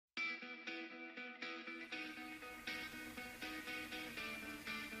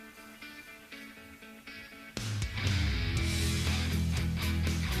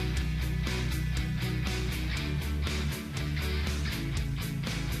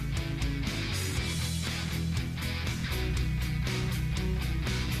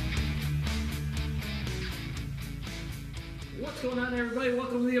What's going on, everybody?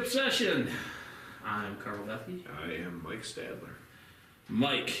 Welcome to The Obsession. I'm Carl Duffy. I am Mike Stadler.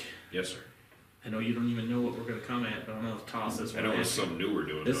 Mike. Yes, sir. I know you don't even know what we're going to come at, but I'm going to toss this one. I know it's something new we're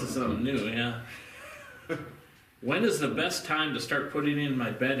doing. This is something new, yeah. When is the best time to start putting in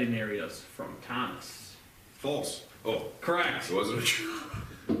my bedding areas? From Thomas. False. Oh. Correct. It wasn't true.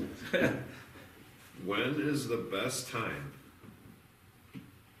 When is the best time?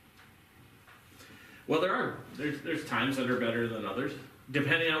 Well, there's times that are better than others,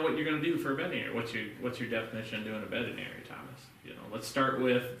 depending on what you're going to do for a bedding area. What's your definition of doing a bedding area, Thomas? You know, let's start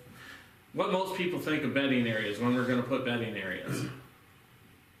with what most people think of bedding areas when we're going to put bedding areas.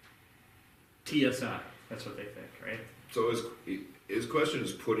 TSI. That's what they think, right? So his question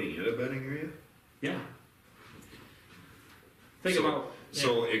is putting in a bedding area? Yeah. Think about... Yeah.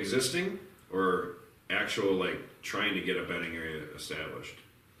 So existing or actual, like, trying to get a bedding area established?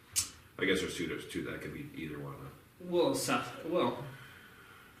 I guess there's two. That could be either one. We'll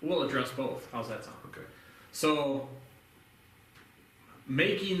address both. How's that sound? Okay. So,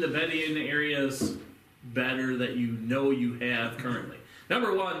 making the bedding areas better that you know you have currently.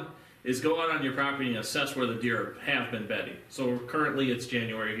 Number one is go out on your property and assess where the deer have been bedding. So currently it's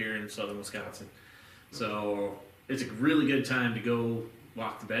January here in southern Wisconsin. So it's a really good time to go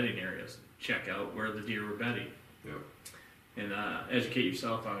walk the bedding areas, check out where the deer were bedding. Yeah. And educate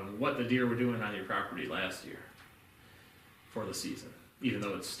yourself on what the deer were doing on your property last year for the season, even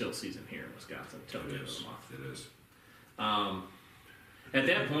though it's still season here in Wisconsin until the end of the month. It is. At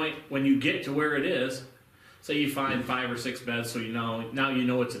that point, when you get to where it is, say you find 5 or 6 beds, so now you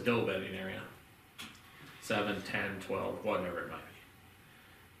know it's a doe bedding area. 7, 10, 12, whatever it might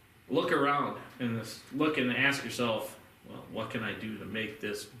be. Look around and ask yourself, well, what can I do to make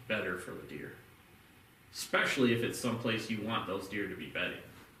this better for the deer? Especially if it's someplace you want those deer to be bedding.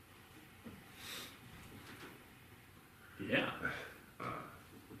 Yeah.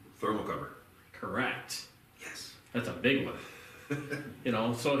 Thermal cover. Correct. Yes. That's a big one.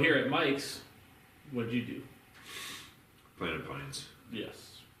 So here at Mike's, what'd you do? Planted pines.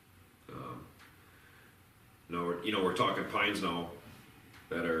 Yes. We're talking pines now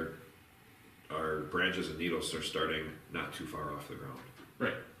that are branches and needles are starting not too far off the ground.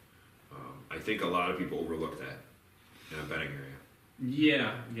 Right. I think a lot of people overlook that in a bedding area.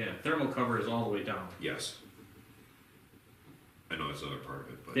 Yeah. Thermal cover is all the way down. Yes. I know that's another part of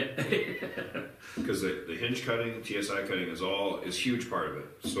it, but yeah. Because the hinge cutting, TSI cutting is huge part of it.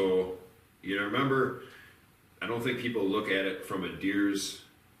 So remember, I don't think people look at it from a deer's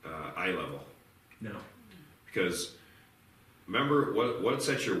eye level. No. Because remember what's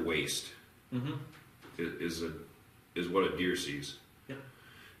at your waist is what a deer sees. Yeah.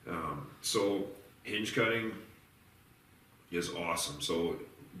 So hinge cutting is awesome. So,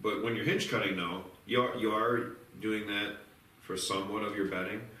 but when you're hinge cutting now, you are doing that for somewhat of your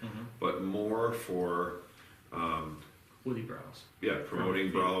bedding, but more for woody browse. Yeah,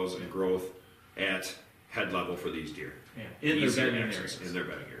 promoting browse and growth at head level for these deer. Yeah. In their bedding areas. In their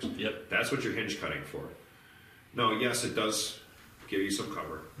bedding areas. Yep. That's what you're hinge cutting for. Now, yes, it does give you some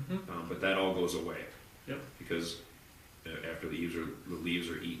cover, but that all goes away. Yep. Because after the leaves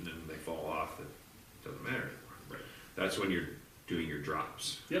are eaten and they fall off, it doesn't matter anymore. Right. That's when you're doing your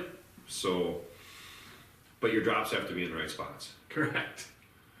drops. Yep. So, but your drops have to be in the right spots. Correct.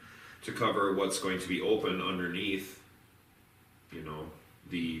 To cover what's going to be open underneath,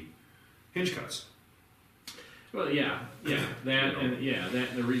 the hinge cuts. Well, yeah, that and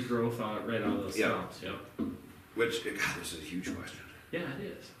the regrowth right out of the stumps. Yep. Which, God, this is a huge question. Yeah,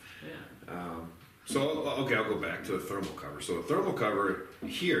 it is. Yeah. I'll go back to the thermal cover. So the thermal cover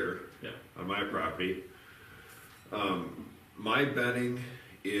here on my property, my bedding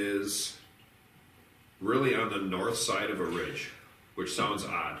is really on the north side of a ridge, which sounds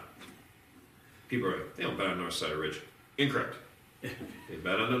odd. People are like, they don't bed on the north side of a ridge. Incorrect. They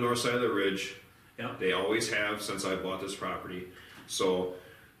bed on the north side of the ridge. Yep. They always have since I bought this property. So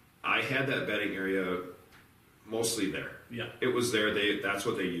I had that bedding area mostly there. Yeah. It was there. That's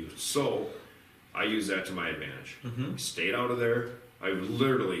what they used. So I used that to my advantage. Stayed out of there. I've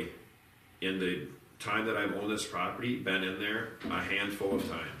literally, in the time that I've owned this property, been in there a handful of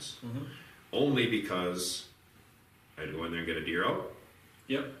times. Only because I'd go in there and get a deer out.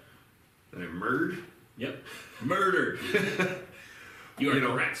 Yep. Then I murdered. Yep. Murdered. You are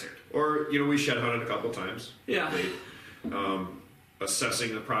correct. Or, we shed hunted a couple times. Yeah.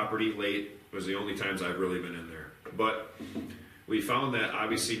 Assessing the property late was the only times I've really been in there. But we found that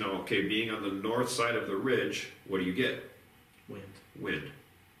obviously being on the north side of the ridge, what do you get? Wind.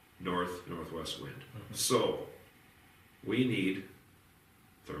 Northwest wind. So we need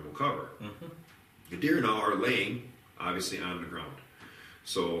thermal cover. The deer now are laying obviously on the ground.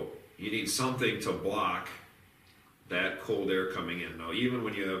 So you need something to block that cold air coming in. Now, even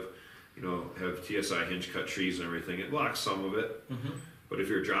when you have TSI hinge cut trees and everything, it blocks some of it. Mm-hmm. But if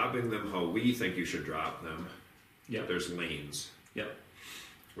you're dropping them how we think you should drop them, Yep. there's lanes Yep.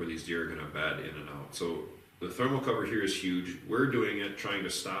 where these deer are going to bed in and out. So the thermal cover here is huge. We're doing it trying to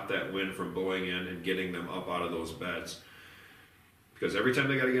stop that wind from blowing in and getting them up out of those beds. Because every time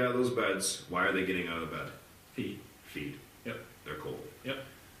they got to get out of those beds, why are they getting out of the bed? Feed. Yep. They're cold. Yep.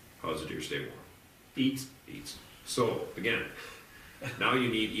 How does a deer stay warm? Eats. So again, now you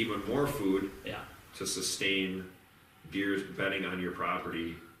need even more food Yeah. to sustain deer's bedding on your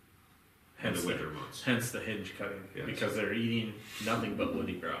property in the winter months. Hence the hinge cutting, Yes. because they're eating nothing but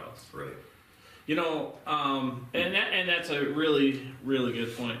woody browse. Right. You know, and that's a really, really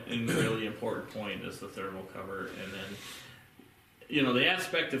good point and really important point is the thermal cover. And then, you know, the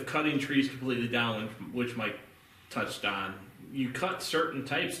aspect of cutting trees completely down, which Mike touched on, you cut certain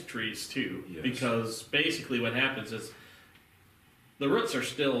types of trees too, Yes. because basically what happens is the roots are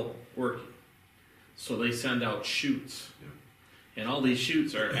still working. So they send out shoots. Yeah. And all these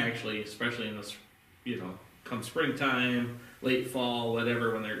shoots are actually, especially in this, you know, come springtime, late fall,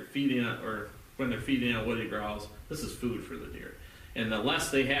 whatever, when they're feeding on woody browse, this is food for the deer. And the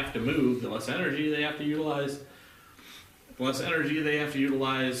less they have to move, the less energy they have to utilize. The less energy they have to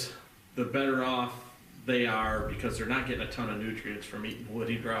utilize, the better off they are, because they're not getting a ton of nutrients from eating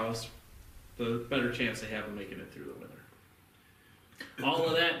woody browse. The better chance they have of making it through the winter. All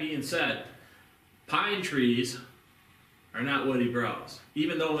of that being said, pine trees are not woody browse.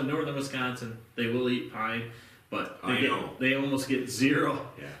 Even though in northern Wisconsin they will eat pine, but they almost get zero.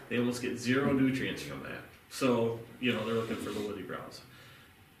 Yeah. They almost get zero nutrients from that. So, you know, they're looking for the woody browse.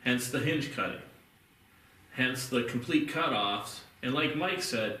 Hence the hinge cutting. Hence the complete cutoffs. And like Mike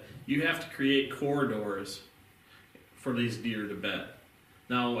said, you have to create corridors for these deer to bed.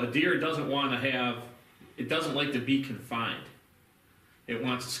 Now, a deer doesn't like to be confined. It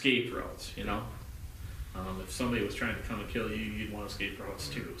wants escape routes, you know. If somebody was trying to come and kill you, you'd want escape routes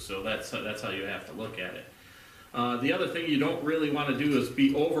too. So that's how you have to look at it. The other thing you don't really want to do is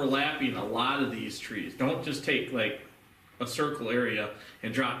be overlapping a lot of these trees. Don't just take like a circle area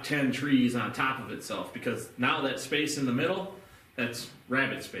and drop 10 trees on top of itself, because now that space in the middle, that's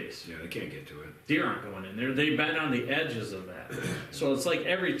rabbit space. Yeah, they can't get to it. Deer aren't going in there. They bed on the edges of that. So it's like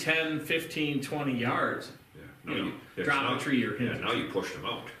every 10, 15, 20 yards, drop a tree or hinge. Yeah, now you push them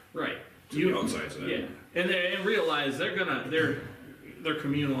out. Right. To the outsides of that. Yeah. And realize they're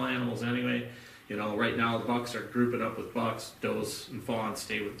communal animals anyway. You know, right now the bucks are grouping up with bucks, does and fawns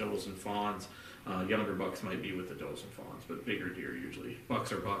stay with does and fawns. Younger bucks might be with the does and fawns, but bigger deer usually.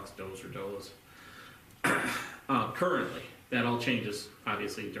 Bucks are bucks, does are does. Currently, that all changes,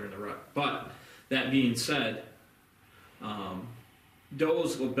 obviously, during the rut. But that being said,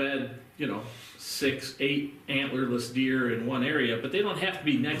 does will bed, 6, 8 antlerless deer in one area, but they don't have to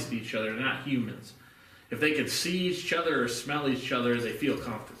be next to each other. They're not humans. If they can see each other or smell each other, they feel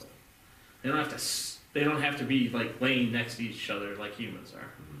comfortable. They don't have to be like laying next to each other like humans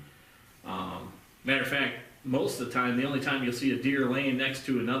are. Matter of fact, most of the time, the only time you'll see a deer laying next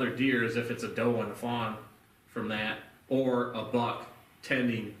to another deer is if it's a doe and a fawn from that, or a buck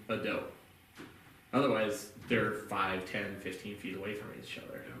tending a doe. Otherwise, they're 5, 10, 15 feet away from each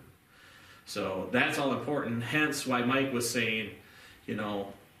other. Yeah. So that's all important. Hence why Mike was saying,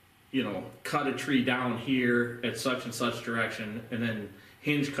 cut a tree down here at such and such direction, and then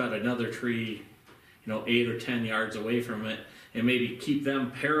hinge cut another tree, 8 or 10 yards away from it, and maybe keep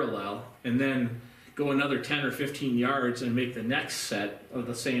them parallel, and then go another 10 or 15 yards and make the next set of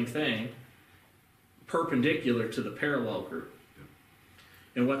the same thing perpendicular to the parallel group.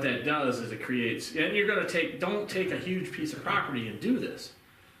 And what that does is it creates, and you're going to don't take a huge piece of property and do this.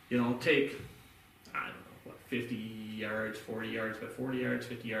 Take, 50 yards, 40 yards by 40 yards,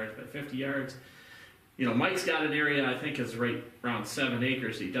 50 yards by 50 yards. Mike's got an area I think is right around 7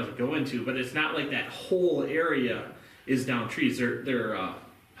 acres that he doesn't go into, but it's not like that whole area is down trees. They're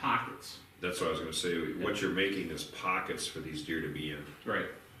pockets. That's what I was going to say. What you're making is pockets for these deer to be in. Right.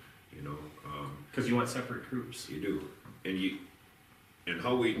 Because you want separate groups. You do, and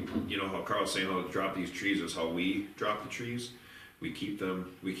how we, how Carl's saying how to drop these trees is how we drop the trees. We keep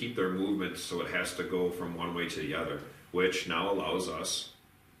their movement so it has to go from one way to the other, which now allows us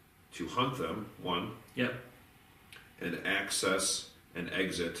to hunt them, one. Yep. And access and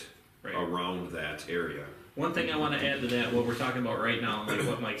exit around that area. One thing I want to add to that, what we're talking about right now, like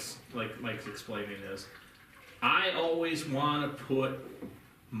what Mike's explaining is, I always want to put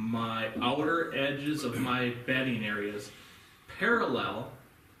my outer edges of my bedding areas parallel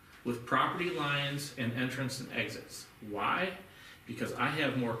with property lines and entrance and exits. Why? Because I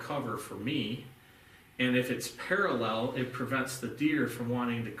have more cover for me, and if it's parallel, it prevents the deer from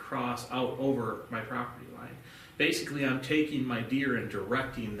wanting to cross out over my property line. Basically, I'm taking my deer and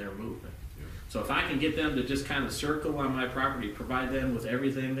directing their movement. Yeah. So if I can get them to just kind of circle on my property, provide them with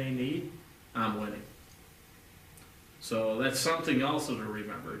everything they need, I'm winning. So that's something also to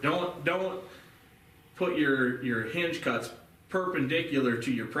remember. Don't put your hinge cuts perpendicular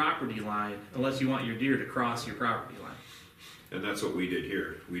to your property line unless you want your deer to cross your property line. And that's what we did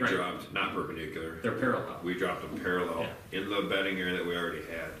here. We Right. dropped, not perpendicular. They're parallel. We dropped them parallel in the bedding area that we already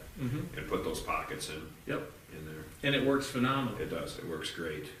had, and put those pockets in Yep. there. And it works phenomenal. It does. It works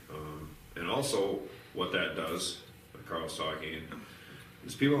great. And also, what that does, like Carl was talking,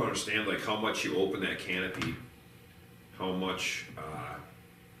 is people don't understand like how much you open that canopy, how much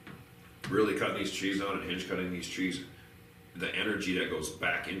really cutting these trees down and hinge cutting these trees, the energy that goes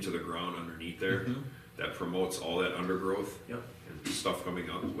back into the ground underneath there, that promotes all that undergrowth Yep. and stuff coming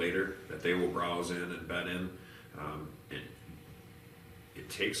up later that they will browse in and bed in. And it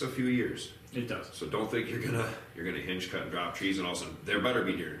takes a few years. It does. So don't think you're gonna hinge cut and drop trees and all of a sudden there better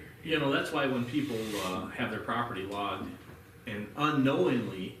be deer. You know, that's why when people have their property logged and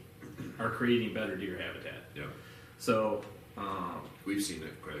unknowingly are creating better deer habitat. Yeah, So, we've seen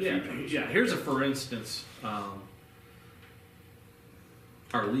it quite a yeah, few times. yeah. Here's a for instance.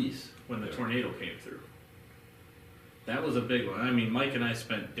 Our lease when the Yeah. tornado came through. That was a big one. I mean, Mike and I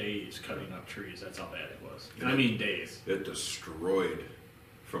spent days cutting up trees. That's how bad it was. Yeah. I mean, days. It destroyed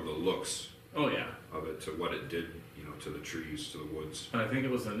from the looks Oh yeah. of it to what it did, to the trees, to the woods. But I think it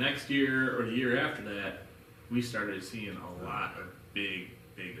was the next year or the year after that we started seeing a lot of big.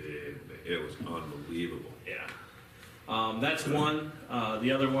 It was unbelievable. Yeah. That's one.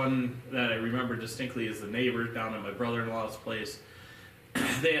 The other one that I remember distinctly is the neighbors down at my brother-in-law's place.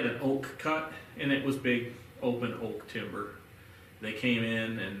 They had an oak cut, and it was big, open oak timber. They came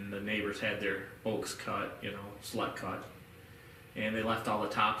in, and the neighbors had their oaks cut, select cut, and they left all the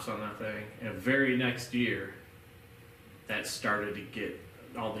tops on that thing. And very next year, that started to get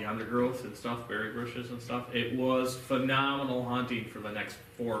all the undergrowth and stuff, berry bushes and stuff. It was phenomenal hunting for the next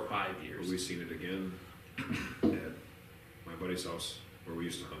 4 or 5 years. We've seen it again at my buddy's house where we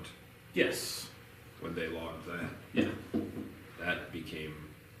used to hunt. Yes. When they logged that, Yeah. that became,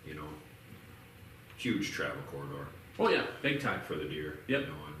 huge travel corridor Oh yeah, big time. for the deer. Yep.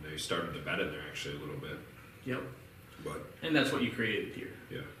 And they started to bed in there actually a little bit. Yep. But And that's what you created here.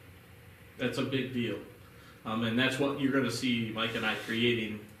 yeah, That's a big deal. And that's what you're going to see Mike and I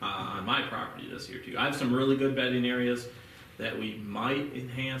creating on my property this year too. I have some really good bedding areas that we might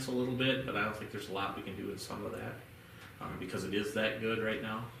enhance a little bit, but I don't think there's a lot we can do in some of that because it is that good right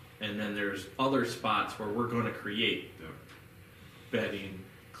now. And then there's other spots where we're going to create yeah. bedding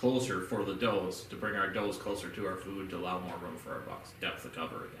closer for the does to bring our does closer to our food to allow more room for our bucks. Depth of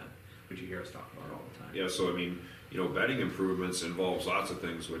cover again, which you hear us talk about all the time. Yeah, so I mean, bedding improvements involves lots of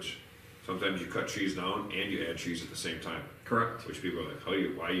things, which sometimes you cut trees down and you add trees at the same time. Correct. Which people are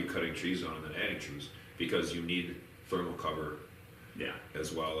like, why are you cutting trees down and then adding trees? Because you need thermal cover Yeah.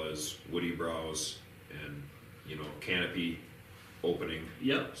 as well as woody browse and, canopy opening,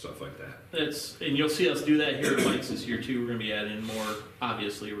 Yep. stuff like that. And you'll see us do that here at Mike's this year too. We're going to be adding more.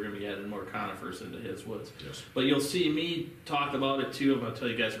 Obviously, we're going to be adding more conifers into his woods. Yes. But you'll see me talk about it too. I'm going to tell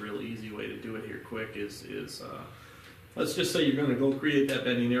you guys a real easy way to do it here quick is let's just say you're going to go create that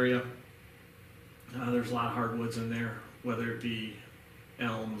bedding area. There's a lot of hardwoods in there, whether it be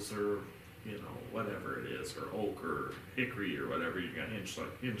elms or whatever it is, or oak or hickory or whatever. You're going to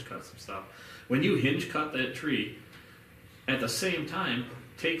hinge cut some stuff. When you hinge cut that tree, at the same time,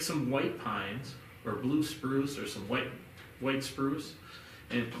 take some white pines or blue spruce or some white spruce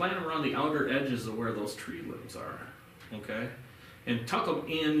and plant them around the outer edges of where those tree limbs are, okay? And tuck them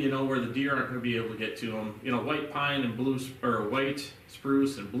in, where the deer aren't going to be able to get to them. White pine and white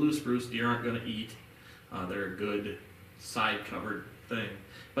spruce and blue spruce, deer aren't going to eat. They're a good side covered thing,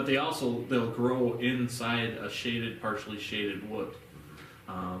 but they'll grow inside a partially shaded wood.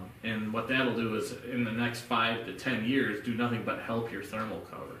 And what that'll do is, in the next 5 to 10 years, do nothing but help your thermal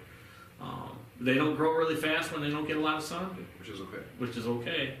cover. They don't grow really fast when they don't get a lot of sun, which is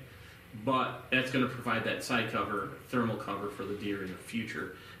okay. But that's going to provide that side cover, thermal cover for the deer in the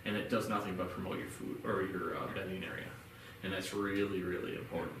future, and it does nothing but promote your food or your bedding area, and that's really, really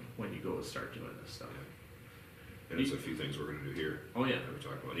important when you go and start doing this stuff. And there's a few things we're going to do here. Oh yeah. That we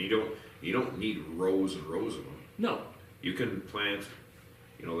talk about. And you don't need rows and rows of them. No. You can plant,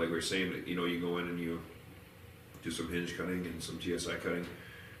 like we were saying, you go in and you do some hinge cutting and some TSI cutting,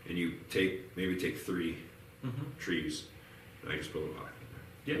 and you maybe take 3 trees, and I just build a pocket in there.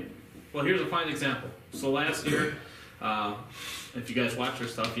 Yeah. Well, here's a fine example. So last year, if you guys watch our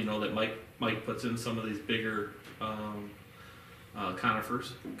stuff, you know that Mike puts in some of these bigger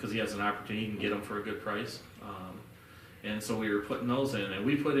conifers because he has an opportunity to get them for a good price. And so we were putting those in, and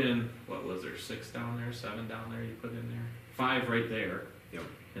we put in, what was there, 6 down there, 7 down there you put in there? 5 right there. Yep.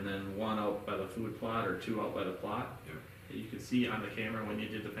 And then 1 out by the food plot or 2 out by the plot. Yep. That you could see on the camera when you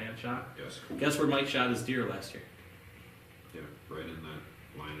did the fan shot. Yes. Guess where Mike shot his deer last year? Yeah, right in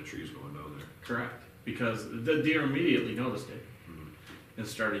that line of trees going down there. Correct. Because the deer immediately noticed it Mm-hmm. and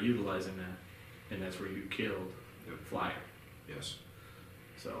started utilizing that. And that's where you killed Yep. flyer. Yes.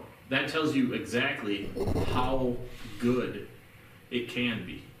 So that tells you exactly how good it can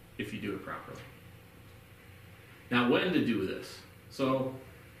be if you do it properly. Now, when to do this? So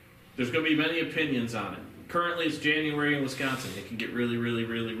there's going to be many opinions on it. Currently, it's January in Wisconsin. It can get really, really,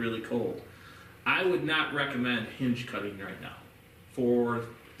 really, really cold. I would not recommend hinge cutting right now for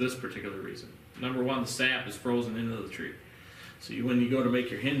this particular reason. Number one, the sap is frozen into the tree. So when you go to make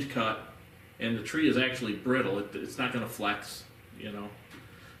your hinge cut, and the tree is actually brittle, it's not going to flex, you know.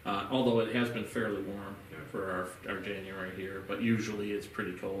 Although it has been fairly warm for our January here, but usually it's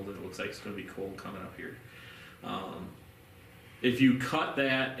pretty cold. It looks like it's going to be cold coming up here. If you cut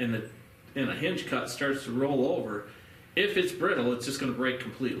that and a hinge cut starts to roll over, if it's brittle, it's just going to break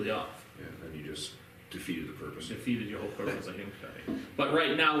completely off. Yeah, then you just defeated the purpose. Defeated your whole purpose of hinge cutting. But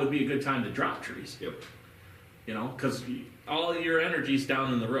right now would be a good time to drop trees. Yep. You know, because all your energy's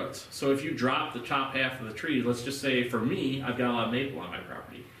down in the roots. So if you drop the top half of the tree, let's just say for me, I've got a lot of maple on my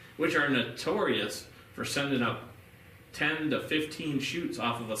property, which are notorious for sending up 10 to 15 shoots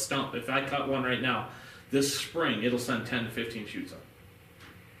off of a stump. If I cut one right now, this spring, it'll send 10 to 15 shoots up,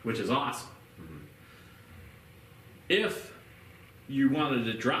 which is awesome. Mm-hmm. If you wanted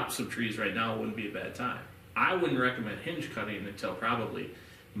to drop some trees right now, it wouldn't be a bad time. I wouldn't recommend hinge cutting until probably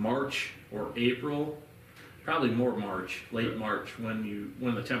March or April. Probably more March, late March, when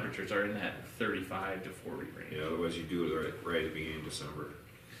the temperatures are in that 35 to 40 range. Yeah, otherwise you do it right at the beginning of December.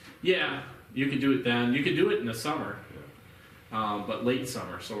 Yeah, you could do it then. You could do it in the summer, Yeah. but late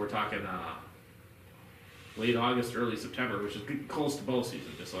summer. So we're talking late August, early September, which is close to bow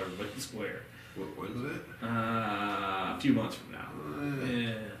season, just so everybody's aware. When's that? A few months from now.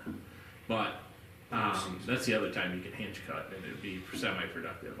 Yeah, but that's the other time you can hinge cut, and it'd be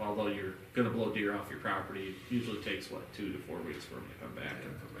semi-productive. Although you're going to blow deer off your property, it usually takes 2 to 4 weeks for them to come back.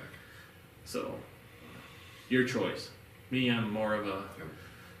 So, your choice. Me, I'm more of a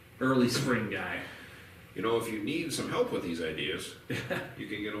early spring guy. You know, if you need some help with these ideas, you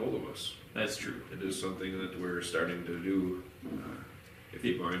can get a hold of us. That's true. It is something that we're starting to do. If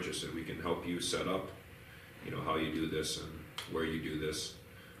people are interested, we can help you set up, you know, how you do this and where you do this.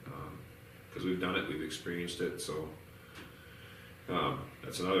 Because we've done it, we've experienced it, so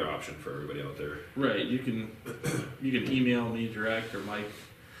that's another option for everybody out there. Right, you can email me direct or Mike,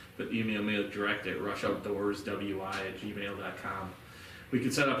 but email me direct at rushoutdoorswi@gmail.com. We can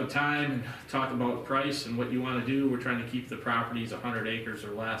set up a time and talk about price and what you want to do. We're trying to keep the properties 100 acres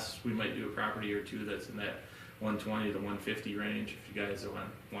or less. We might do a property or two that's in that 120 to 150 range if you guys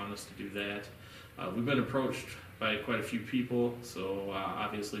want us to do that. We've been approached by quite a few people, so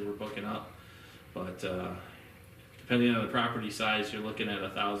obviously we're booking up. But depending on the property size, you're looking at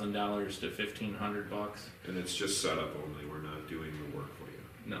 $1,000 to $1,500. And it's just set up only. We're not doing the work for you.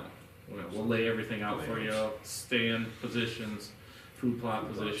 No, we'll lay everything out for you. Stand positions, food plot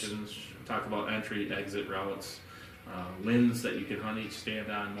positions. Talk about entry, exit routes, winds that you can hunt each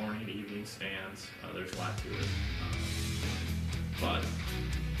stand on, morning, evening stands. There's a lot to it. But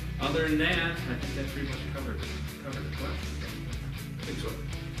other than that, I think that pretty much covered the question. I think so.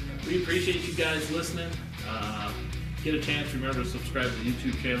 We appreciate you guys listening. Get a chance, remember to subscribe to the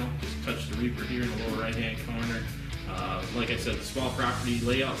YouTube channel. Just touch the Reaper here in the lower right-hand corner. Like I said, the small property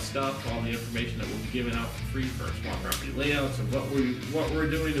layout stuff, all the information that we'll be giving out for free for our small property layouts and what we're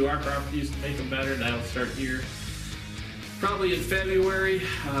doing to our properties to make them better. That'll start here probably in February,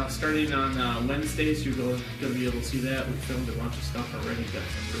 starting on Wednesdays. You're going to be able to see that. We filmed a bunch of stuff already. Got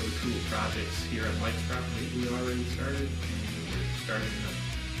some really cool projects here at Mike's property we already started. And we're starting to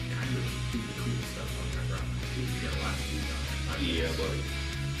kind of do the cool stuff on our property. We got a lot to do down there. Yeah, buddy.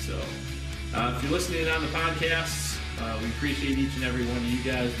 So, if you're listening on the podcasts, we appreciate each and every one of you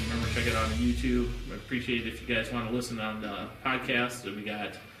guys. Remember, check it out on YouTube. We appreciate it if you guys want to listen on the podcast. We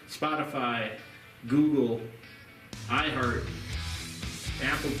got Spotify, Google, iHeart,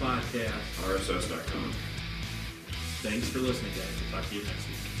 Apple Podcasts, RSS.com. Thanks for listening, guys. We'll talk to you next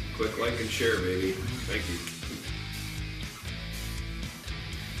week. Click like and share, baby. Thank you.